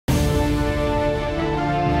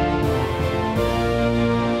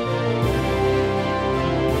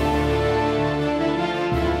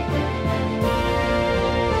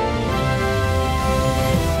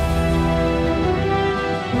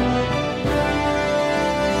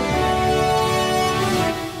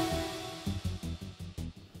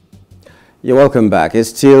You're welcome back. It's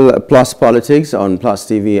still Plus Politics on Plus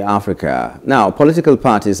TV Africa. Now, political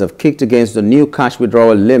parties have kicked against the new cash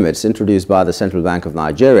withdrawal limits introduced by the Central Bank of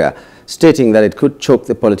Nigeria, stating that it could choke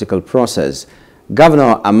the political process.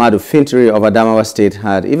 Governor Ahmadu Fintiri of Adamawa State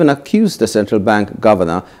had even accused the Central Bank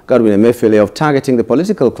Governor, Godwin Emefiele, of targeting the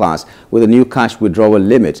political class with a new cash withdrawal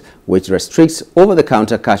limit, which restricts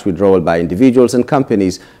over-the-counter cash withdrawal by individuals and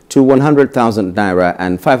companies to 100,000 naira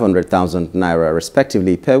and 500,000 naira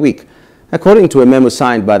respectively per week. According to a memo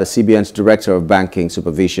signed by the CBN's Director of Banking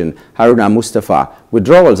Supervision, Haruna Mustafa,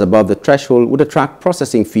 withdrawals above the threshold would attract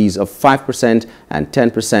processing fees of 5% and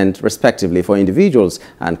 10% respectively for individuals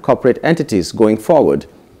and corporate entities going forward.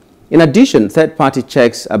 In addition, third-party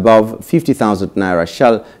checks above 50,000 naira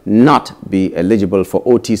shall not be eligible for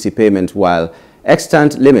OTC payment, while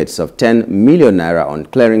extant limits of 10 million naira on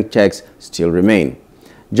clearing checks still remain.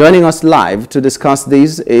 Joining us live to discuss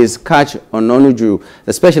these is Kaj Ononuju,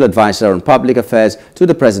 the Special Advisor on Public Affairs to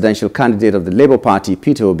the presidential candidate of the Labour Party,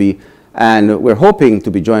 Peter Obi, and we're hoping to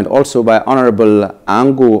be joined also by Honorable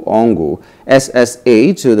Angu Ongu,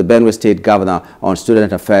 SSA to the Benue State Governor on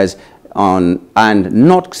Student Affairs and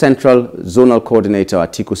North Central Zonal Coordinator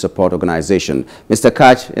at Atiku Support Organization. Mr.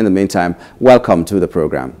 Kaj, in the meantime, welcome to the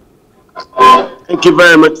program. Thank you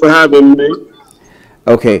very much for having me.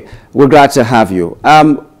 Okay, we're glad to have you.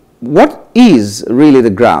 What is really the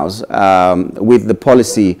grounds with the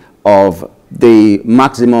policy of the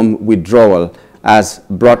maximum withdrawal as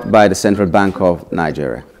brought by the Central Bank of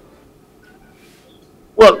Nigeria?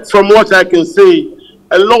 Well, from what I can see,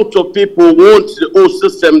 a lot of people want the old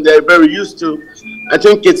system they're very used to. I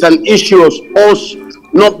think it's an issue of us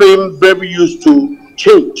not being very used to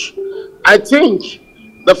change. I think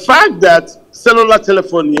the fact that cellular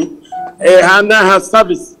telephony now has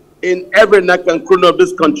service in every neck and corner of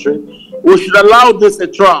this country, we should allow this a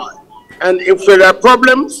try. And if there are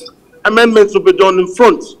problems, amendments will be done in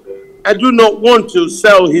front. I do not want to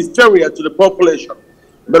sell hysteria to the population,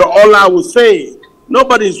 but all I will say,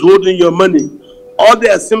 nobody is holding your money. All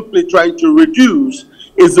they are simply trying to reduce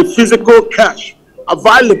is the physical cash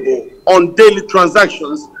available on daily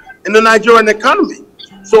transactions in the Nigerian economy.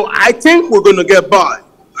 So I think we're going to get by.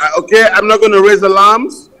 Okay, I'm not going to raise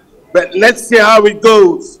alarms, but let's see how it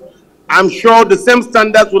goes. I'm sure the same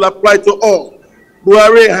standards will apply to all.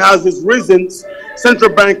 Buhari has his reasons.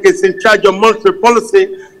 Central Bank is in charge of monetary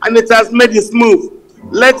policy, and it has made its move.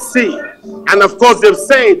 Let's see. And of course, they've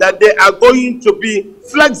said that they are going to be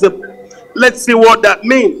flexible. Let's see what that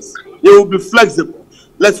means. They will be flexible.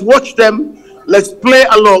 Let's watch them. Let's play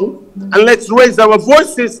along, and let's raise our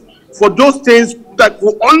voices for those things that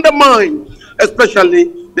will undermine, especially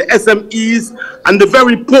the SMEs and the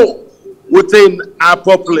very poor within our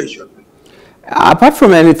population. Apart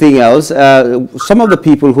from anything else, some of the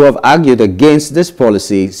people who have argued against this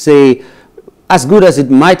policy say, as good as it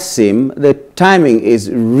might seem, the timing is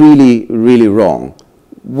really, really wrong.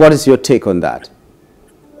 What is your take on that?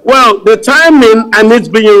 Well, the timing and it's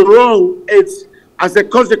being wrong, it's as a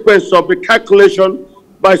consequence of the calculation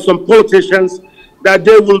by some politicians that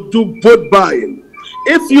they will do vote buying.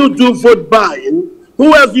 If you do vote buying,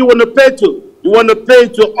 who else you want to pay to? You want to pay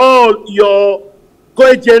to all your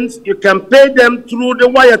co-agents, you can pay them through the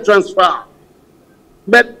wire transfer.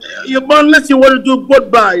 But unless you want to do vote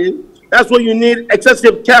buying, that's when you need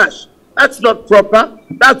excessive cash. That's not proper.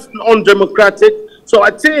 That's undemocratic. So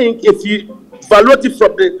I think if you evaluate it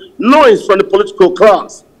from the noise from the political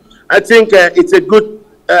class, I think it's a good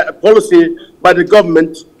policy by the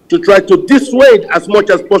government to try to dissuade as much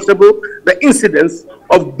as possible the incidence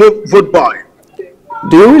of vote buying.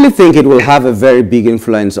 Do you really think it will have a very big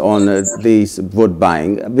influence on this vote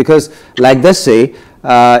buying? Because, like they say,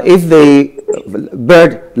 if the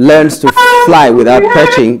bird learns to fly without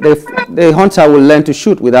perching, the hunter will learn to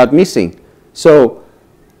shoot without missing. So,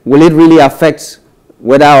 will it really affect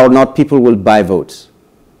whether or not people will buy votes?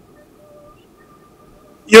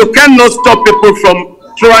 You cannot stop people from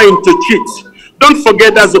trying to cheat. Don't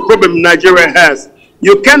forget that's the problem Nigeria has.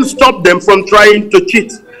 You can't stop them from trying to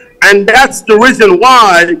cheat. And that's the reason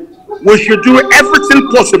why we should do everything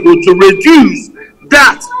possible to reduce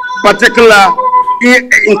that particular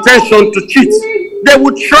intention to cheat. They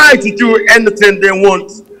would try to do anything they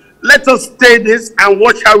want. Let us stay this and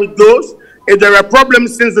watch how it goes. If there are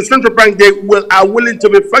problems, since the central bank are willing to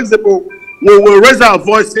be flexible, we will raise our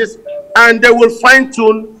voices and they will fine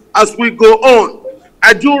tune as we go on.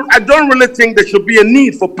 I don't really think there should be a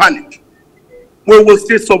need for panic. We will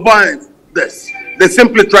still survive this. They're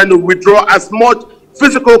simply trying to withdraw as much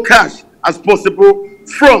physical cash as possible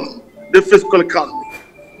from the fiscal economy.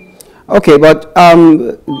 Okay, but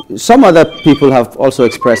some other people have also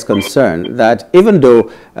expressed concern that even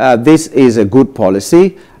though this is a good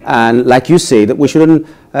policy, and like you say, that we shouldn't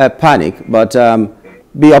panic, but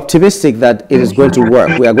be optimistic that it is going to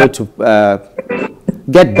work. We are going to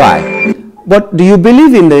get by. But do you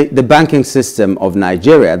believe in the banking system of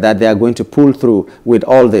Nigeria, that they are going to pull through with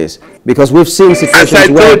all this? Because we've seen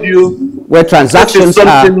situations where transactions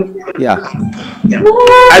are... Yeah.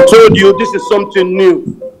 I told you this is something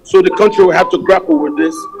new. So the country will have to grapple with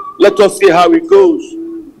this. Let us see how it goes.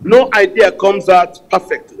 No idea comes out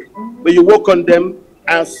perfectly, but you work on them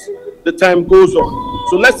as the time goes on.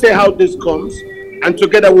 So let's see how this comes, and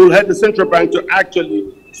together we'll help the central bank to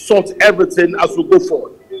actually sort everything as we go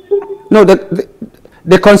forward. No,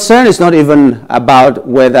 the concern is not even about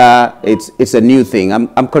whether it's a new thing.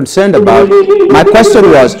 I'm concerned about, my question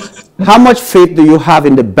was, how much faith do you have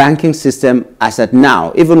in the banking system as at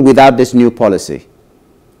now, even without this new policy?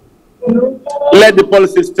 Let the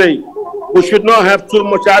policy stay. We should not have too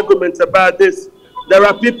much arguments about this. There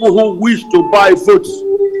are people who wish to buy votes.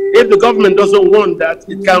 If the government doesn't want that,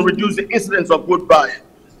 it can reduce the incidence of vote buying.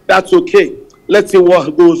 That's okay. Let's see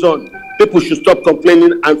what goes on. People should stop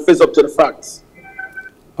complaining and face up to the facts.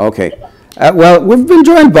 Okay. Well, we've been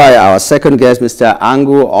joined by our second guest, Mr.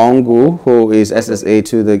 Angu Ongu, who is SSA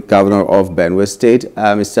to the Governor of Benue State.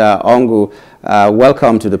 Mr. Ongu,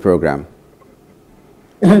 welcome to the program.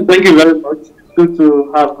 Thank you very much. It's good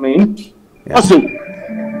to have me. Yeah. Awesome.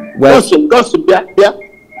 Well, Gossip, yeah.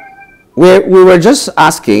 We were just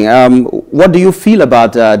asking, what do you feel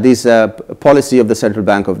about this policy of the Central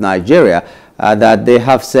Bank of Nigeria, that they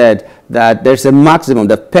have said that there's a maximum,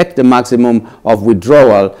 they've pegged the maximum of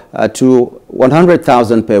withdrawal to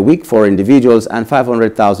 100,000 per week for individuals and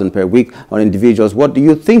 500,000 per week on individuals. What do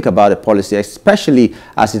you think about the policy, especially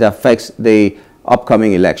as it affects the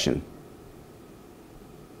upcoming election?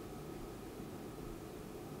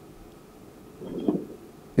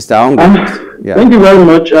 Mr. Ongu. Yeah. Thank you very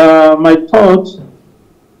much. My thoughts.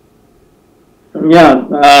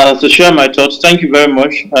 To share my thoughts. Thank you very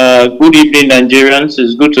much. Good evening, Nigerians.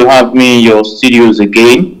 It's good to have me in your studios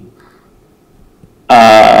again.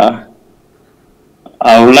 I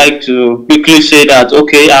would like to quickly say that,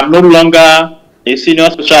 okay, I'm no longer a senior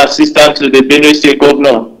special assistant to the Benue State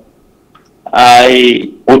Governor.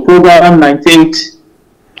 October 19th,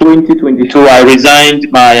 2022, I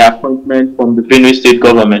resigned my appointment from the Benue State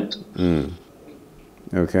government.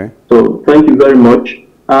 Okay. So thank you very much.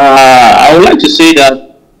 I would like to say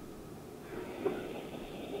that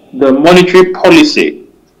the monetary policy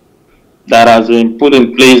that has been put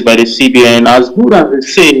in place by the CBN, as good as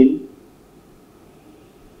it's saying,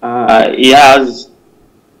 it has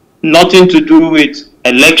nothing to do with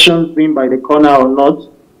elections being by the corner or not,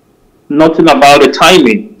 nothing about the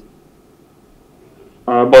timing.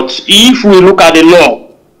 But if we look at the law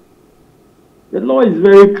is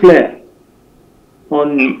very clear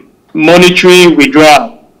on monetary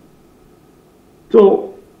withdrawal.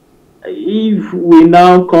 So if we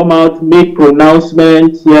now come out, make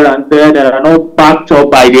pronouncements here and there that are not backed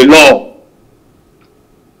up by the law,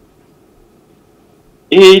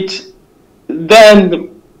 it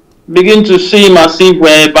then begins to seem as if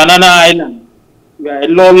we're a banana island, we're a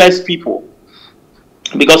lawless people.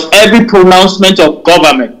 Because every pronouncement of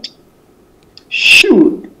government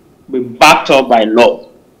should be backed up by law.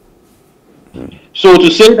 So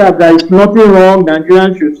to say that there is nothing wrong,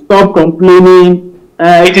 Nigerians should stop complaining,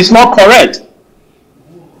 it is not correct.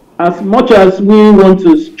 As much as we want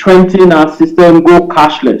to strengthen our system, go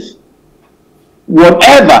cashless,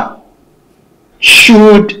 whatever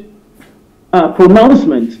should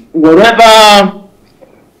pronouncements, whatever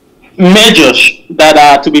measures that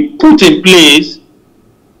are to be put in place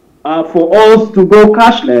for us to go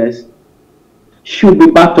cashless should be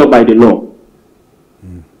backed up by the law.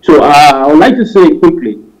 So I would like to say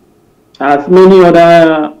quickly, as many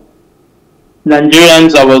other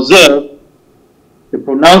Nigerians have observed, the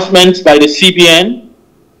pronouncements by the CBN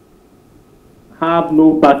have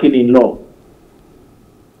no backing in law.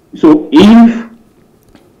 So if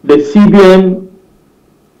the CBN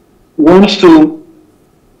wants to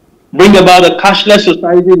bring about a cashless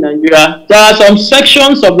society in Nigeria, there are some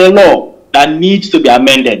sections of the law that needs to be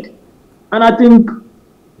amended. And I think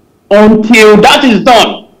until that is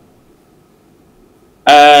done,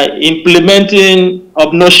 implementing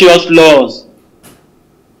obnoxious laws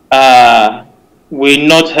will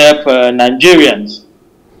not help Nigerians.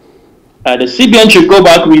 The CBN should go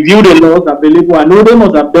back, review the laws available. I know they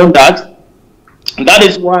must have done that. That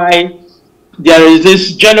is why there is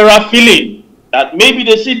this general feeling that maybe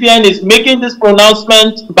the CBN is making this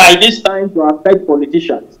pronouncement by this time to affect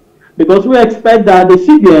politicians. Because we expect that the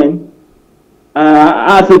CBN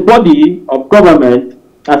as a body of government,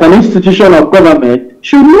 as an institution of government,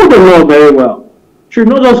 should know the law very well. Should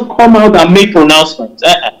not just come out and make pronouncements.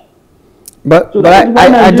 But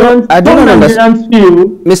I don't understand.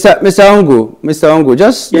 Mr. Ongu,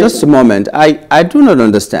 just a moment. I do not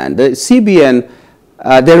understand. The CBN,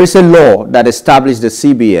 there is a law that established the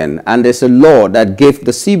CBN, and there's a law that gave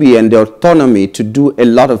the CBN the autonomy to do a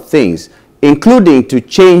lot of things, including to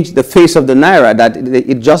change the face of the naira that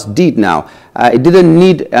it just did now. It didn't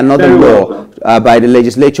need another law by the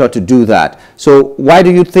legislature to do that. So why do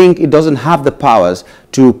you think it doesn't have the powers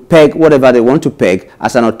to peg whatever they want to peg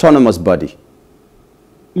as an autonomous body?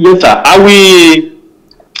 Yes, sir. I will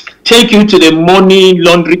take you to the Money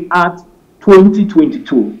Laundering Act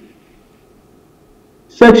 2022.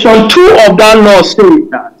 Section 2 of that law says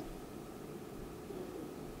that.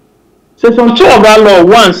 Section 2 of that law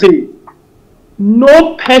 1 says,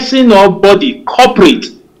 no person or body, corporate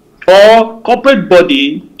or corporate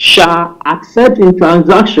body, shall accept in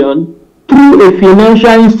transaction through a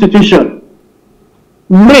financial institution,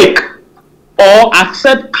 make or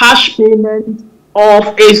accept cash payment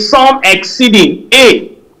of a sum exceeding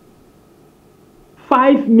A,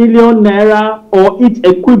 5 million naira or its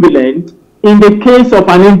equivalent in the case of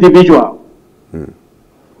an individual.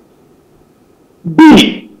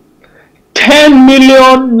 B, 10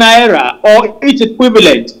 million naira or its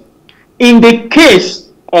equivalent in the case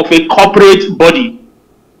of a corporate body.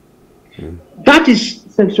 That is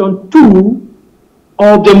section 2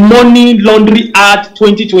 of the Money Laundering Act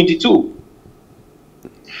 2022.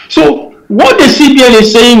 So what the CBN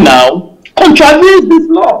is saying now contravenes this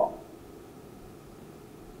law.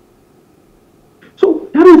 So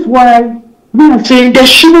that is why we are saying there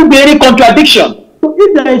shouldn't be any contradiction. So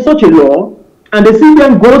if there is such a law, and the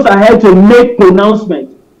CBN goes ahead to make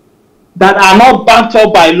pronouncements that are not backed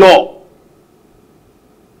up by law,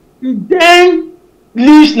 it then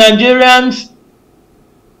leaves Nigerians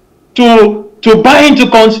to buy into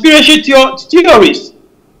conspiracy theories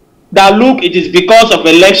that look, it is because of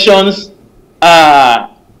elections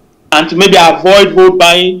and to maybe avoid vote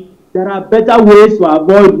buying. There are better ways to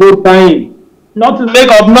avoid vote buying, not to make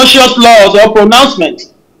obnoxious laws or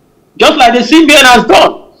pronouncements, just like the CBN has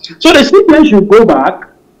done. So the CBN should go back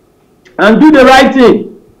and do the right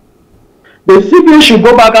thing. The CBN should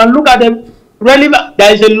go back and look at the relevant.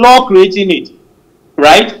 There is a law creating it,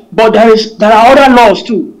 right? But there are other laws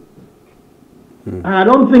too. And I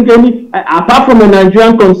don't think any, apart from the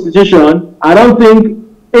Nigerian Constitution, I don't think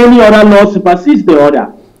any other law supersedes the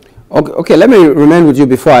other. Okay, let me remain with you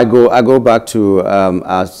before I go back to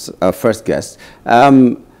our first guest.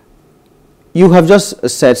 You have just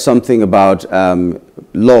said something about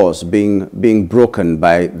laws being broken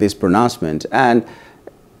by this pronouncement, and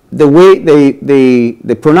the way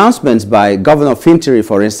the pronouncements by Governor Fintiri,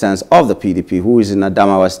 for instance, of the PDP, who is in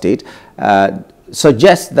Adamawa State,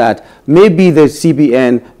 suggests that maybe the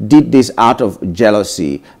CBN did this out of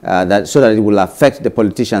jealousy, so that it will affect the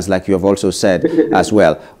politicians, like you have also said as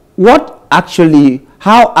well.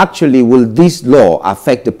 How actually will this law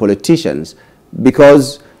affect the politicians?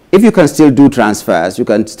 Because if you can still do transfers, you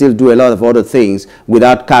can still do a lot of other things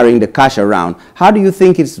without carrying the cash around. How do you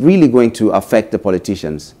think it's really going to affect the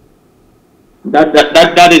politicians?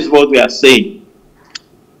 That is what we are saying.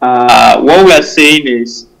 What we are saying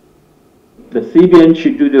is the CBN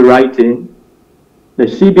should do the right thing. The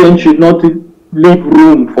CBN should not leave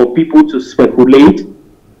room for people to speculate.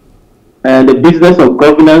 And the business of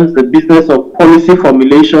governance, the business of policy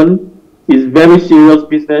formulation is very serious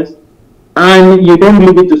business. And you don't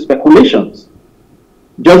leave it to speculations.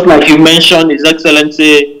 Just like you mentioned, His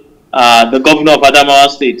Excellency, the Governor of Adamawa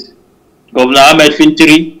State, Governor Ahmed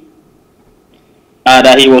Fintiri,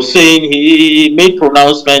 that he was saying he made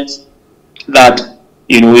pronouncements that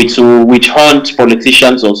it will witch hunt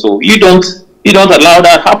politicians also. You don't allow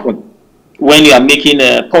that happen when you are making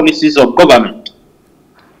policies of government.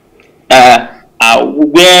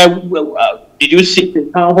 Did you sit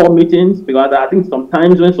in town hall meetings? Because I think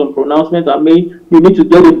sometimes when some pronouncements are made, you need to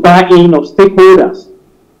get a buy-in of stakeholders,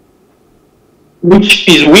 which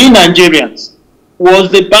is we Nigerians.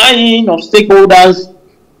 Was the buy-in of stakeholders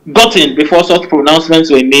gotten before such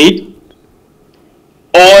pronouncements were made?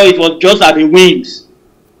 Or it was just at the whims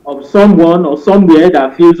of someone or somewhere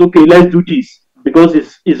that feels, okay, let's do this because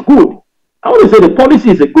it's good? I want to say the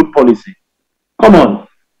policy is a good policy. Come on.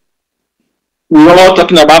 We're all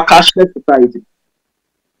talking about cashless society.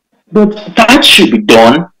 But that should be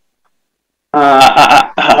done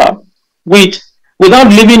without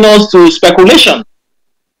leaving us to speculation.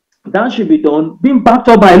 That should be done being backed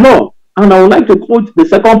up by law. And I would like to quote the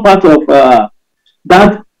second part of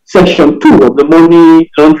that section 2 of the Money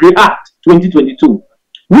Laundering Act. 2022,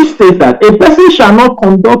 which states that a person shall not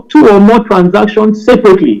conduct 2 or more transactions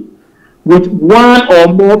separately with one or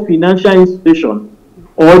more financial institutions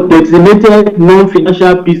or designated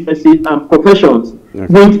non-financial businesses and professions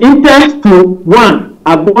with intent to, 1,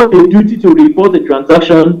 avoid the duty to report the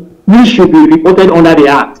transaction which should be reported under the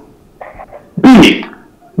Act. B,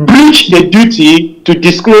 breach the duty to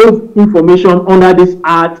disclose information under this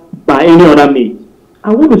Act by any other means.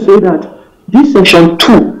 I want to say that this section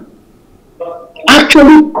 2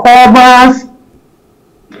 actually covers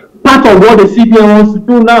part of what the CBN wants to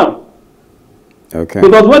do now. Okay.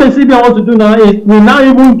 Because what the CBN wants to do now is we now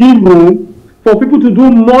even give room for people to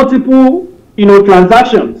do multiple,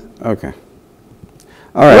 transactions. Okay.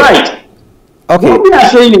 All right. Right. Okay. What we are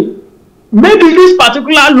saying is maybe this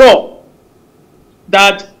particular law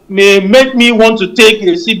that may make me want to take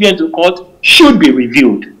the CBN to court should be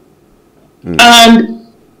reviewed. And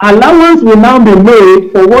allowance will now be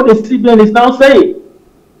made for what the CBN is now saying.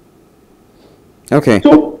 Okay.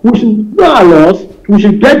 So we should do our laws, we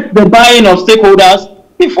should get the buy-in of stakeholders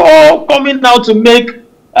before coming out to make,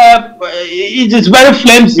 it is very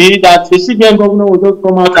flimsy that the CBN governor will just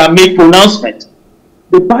come out and make pronouncement.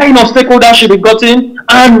 The buy-in of stakeholders should be gotten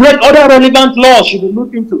and other relevant laws should be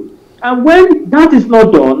looked into. And when that is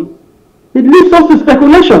not done, it leads us to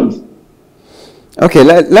speculations. Okay,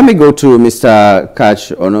 let me go to Mr.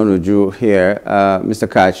 Kach Ononuju here. Mr.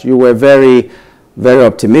 Kach, you were very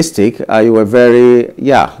optimistic. You were very,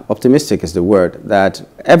 optimistic is the word, that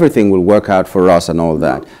everything will work out for us and all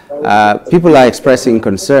that. People are expressing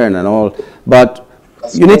concern and all, but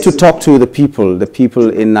you need to talk to the people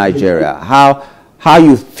in Nigeria. How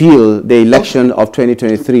you feel the election of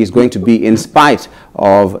 2023 is going to be in spite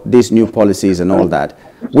of these new policies and all that.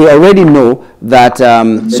 We already know that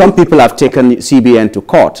some people have taken CBN to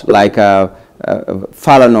court, like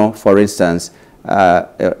Falano, for instance,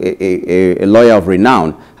 a lawyer of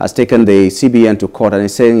renown, has taken the CBN to court and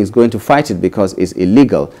is saying he's going to fight it because it's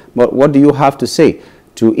illegal. But what do you have to say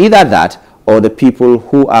to either that or the people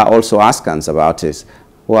who are also askance about this,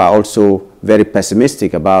 who are also very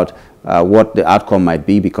pessimistic about what the outcome might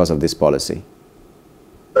be because of this policy?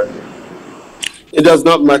 It does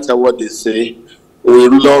not matter what they say. We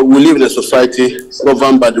live in a society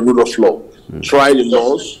governed by the rule of law. Try the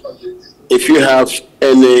laws. If you have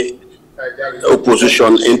any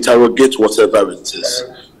opposition, interrogate whatever it is.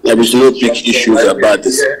 There is no big issues about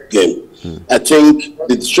this game. I think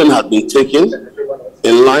the decision has been taken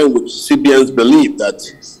in line with CBN's belief that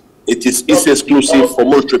it is exclusive for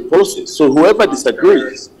monetary policy. So whoever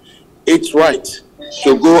disagrees, it's right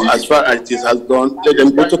to go as far as it has gone, let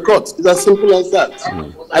them go to court. It's as simple as that.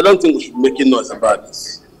 I don't think we should be making noise about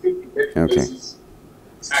this.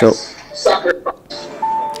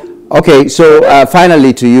 Okay. So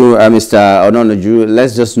finally to you, Mr. Ononuju,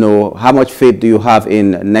 let's just know how much faith do you have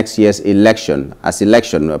in next year's election,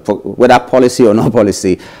 whether policy or no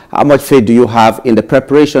policy, how much faith do you have in the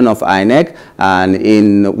preparation of INEC and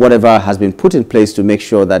in whatever has been put in place to make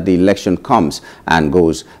sure that the election comes and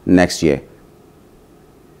goes next year?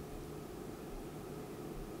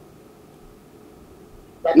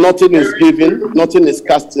 Nothing is given, nothing is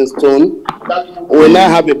cast in stone. We now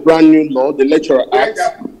have a brand new law, the Electoral Act.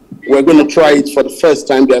 We're going to try it for the first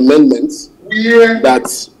time, the amendments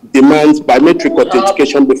that demands biometric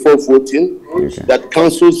authentication before voting, that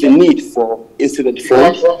cancels the need for incident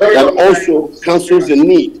forms, that also cancels the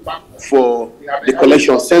need for the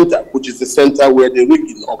collection center, which is the center where the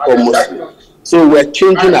rigging occurs mostly. So we're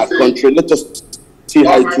changing our country. Let us see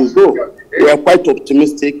how it will go. We are quite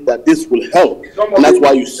optimistic that this will help, and that's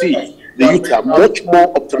why you see the youth are much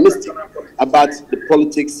more optimistic about the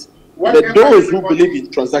politics. But those who believe in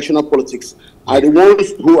transactional politics are the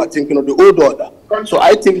ones who are thinking of the old order. So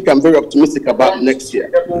I think I'm very optimistic about next year,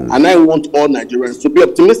 and I want all Nigerians to be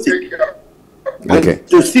optimistic and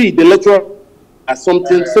to see the electoral as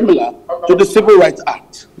something similar to the Civil Rights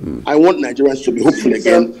Act. I want Nigerians to be hopeful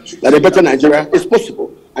again that a better Nigeria is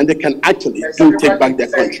possible, and they can actually take back their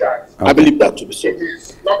country. I believe that to be so.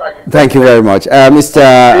 Thank you very much. Mr.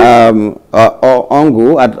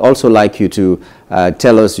 Ongu, I'd also like you to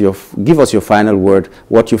tell us, give us your final word,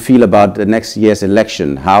 what you feel about the next year's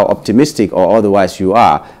election, how optimistic or otherwise you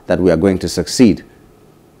are that we are going to succeed.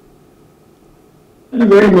 Thank you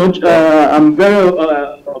very much. I'm very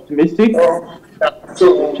optimistic.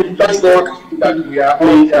 So that's what we are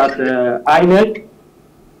pleased at INEC,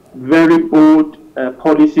 very bold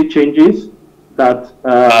policy changes that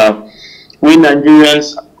we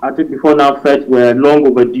Nigerians, I think before now, felt were long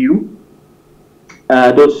overdue.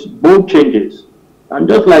 Those bold changes. And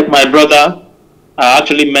just like my brother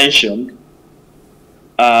actually mentioned,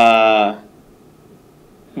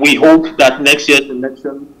 we hope that next year's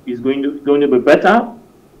election is going to be better.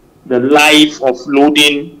 The life of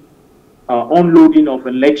unloading of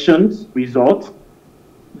elections results,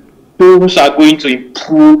 those are going to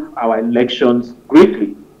improve our elections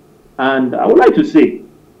greatly. And I would like to say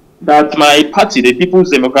that my party, the People's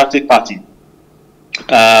Democratic Party,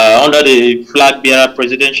 under the flag bearer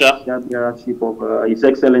presidential flag bearership of His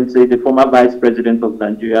Excellency, the former Vice President of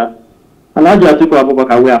Nigeria, Ahmadu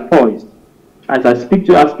Abubakar, we are poised. As I speak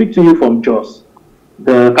to you from Jos,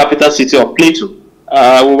 the capital city of Plateau.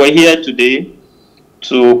 We were here today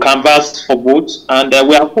to canvass for votes, and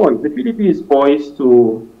we are poised. The PDP is poised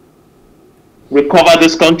to recover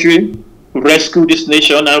this country, rescue this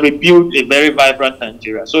nation, and rebuild a very vibrant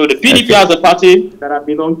Nigeria. So the PDP as a party that I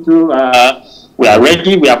belong to, we are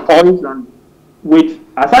ready, we are poised, and with,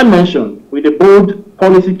 as I mentioned, with the bold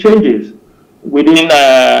policy changes within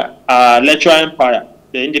our electoral empire,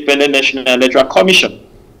 the Independent National Electoral Commission,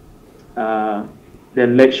 the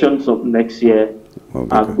elections of next year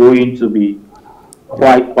are going to be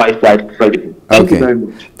quite credible. Thank you very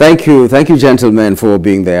much. Thank you, gentlemen, for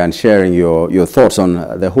being there and sharing your thoughts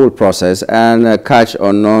on the whole process. And Kach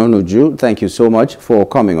Ononuju, thank you so much for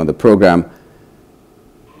coming on the program.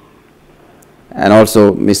 And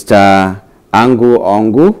also Mr. Angu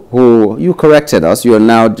Ongu, who you corrected us. You are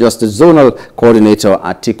now just the zonal coordinator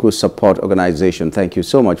at Tiku Support Organization. Thank you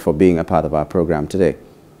so much for being a part of our program today.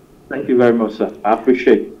 Thank you very much, sir. I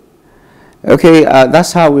appreciate it. Okay,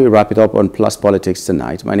 that's how we wrap it up on Plus Politics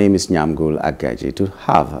tonight. My name is Nyamgul Agaji. To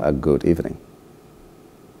have a good evening.